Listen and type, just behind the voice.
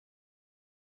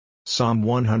Psalm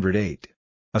 108.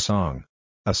 A song.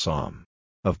 A psalm.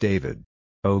 Of David.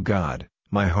 O God,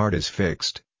 my heart is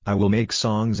fixed, I will make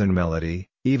songs and melody,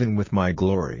 even with my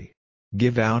glory.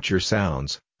 Give out your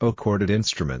sounds, O corded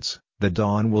instruments, the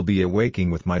dawn will be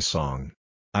awaking with my song.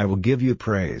 I will give you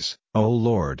praise, O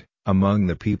Lord, among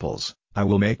the peoples, I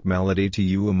will make melody to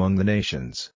you among the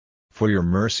nations. For your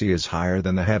mercy is higher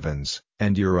than the heavens,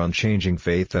 and your unchanging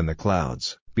faith than the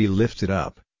clouds. Be lifted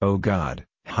up, O God,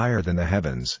 higher than the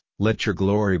heavens, let your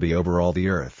glory be over all the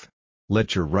earth.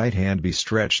 Let your right hand be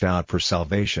stretched out for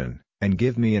salvation, and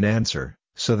give me an answer,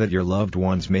 so that your loved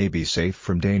ones may be safe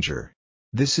from danger.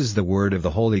 This is the word of the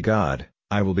holy God,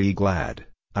 I will be glad,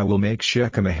 I will make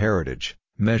Shechem a heritage,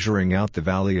 measuring out the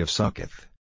valley of Succoth.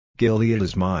 Gilead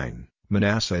is mine,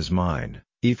 Manasseh is mine,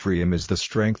 Ephraim is the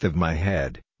strength of my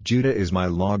head, Judah is my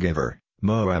lawgiver,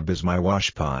 Moab is my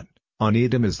washpot, on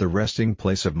Edom is the resting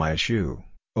place of my shoe.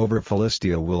 Over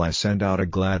Philistia will I send out a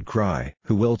glad cry.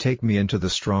 Who will take me into the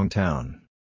strong town?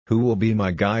 Who will be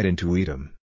my guide into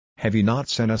Edom? Have you not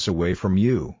sent us away from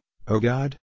you, O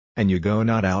God? And you go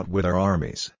not out with our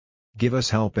armies. Give us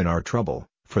help in our trouble,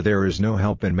 for there is no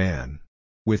help in man.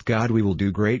 With God we will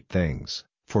do great things,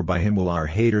 for by him will our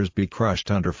haters be crushed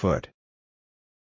underfoot.